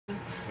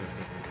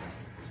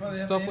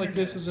stuff like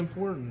this is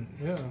important.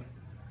 Yeah.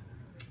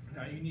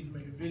 Now you need to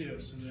make a video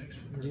so next.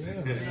 Yeah,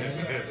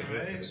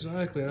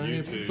 exactly. I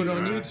need to put it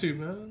on YouTube,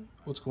 man.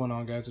 What's going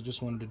on, guys? I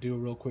just wanted to do a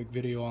real quick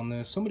video on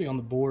this. Somebody on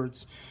the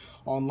boards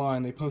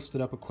online, they posted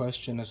up a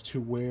question as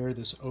to where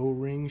this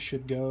O-ring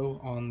should go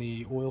on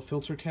the oil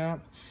filter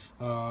cap.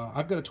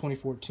 I've got a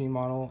 2014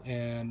 model,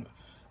 and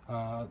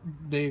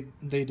they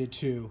did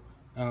too.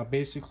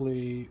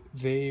 Basically,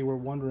 they were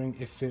wondering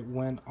if it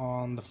went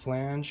on the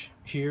flange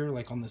here,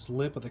 like on this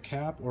lip of the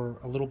cap, or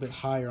a little bit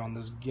higher on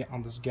this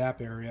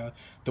gap area.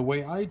 The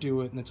way I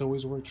do it, and it's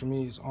always worked for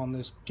me, is on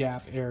this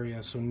gap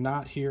area, so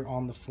not here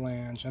on the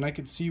flange. And I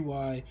could see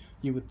why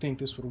you would think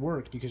this would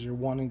work, because you're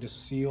wanting to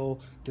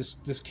seal this.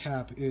 This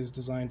cap is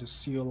designed to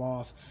seal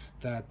off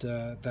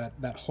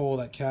that hole,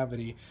 that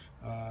cavity,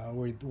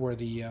 where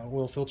the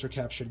oil filter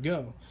cap should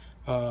go.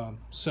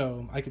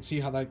 So I could see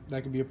how that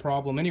could be a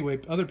problem. Anyway,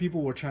 other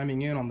people were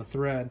chiming in on the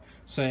thread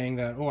saying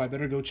that, oh, I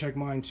better go check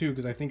mine too,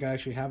 because I think I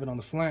actually have it on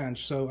the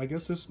flange. So I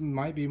guess this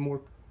might be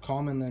more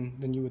common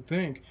than you would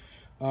think.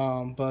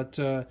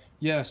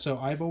 Yeah, so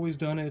I've always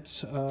done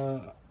it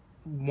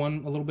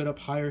one a little bit up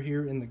higher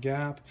here in the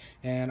gap,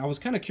 and I was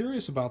kind of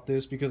curious about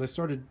this because I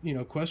started,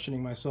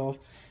 questioning myself.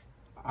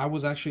 I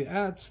was actually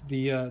at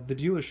the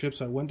dealership,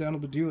 so I went down to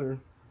the dealer,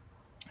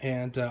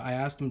 and I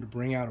asked them to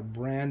bring out a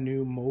brand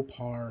new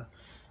Mopar,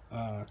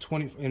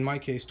 in my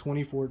case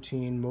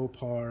 2014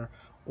 Mopar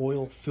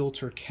oil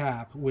filter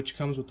cap, which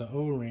comes with the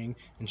O-ring,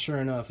 and sure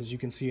enough, as you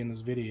can see in this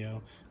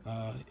video,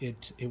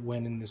 it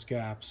went in this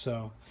gap.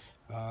 So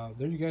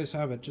there you guys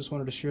have it. Just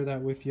wanted to share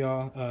that with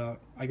y'all.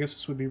 I guess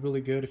this would be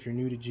really good if you're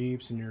new to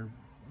Jeeps and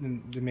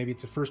maybe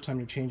it's the first time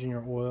you're changing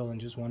your oil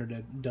and just wanted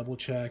to double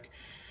check.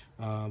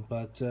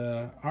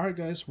 Alright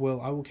guys,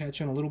 well, I will catch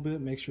you in a little bit.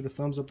 Make sure to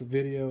thumbs up the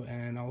video,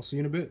 and I'll see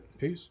you in a bit.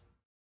 Peace.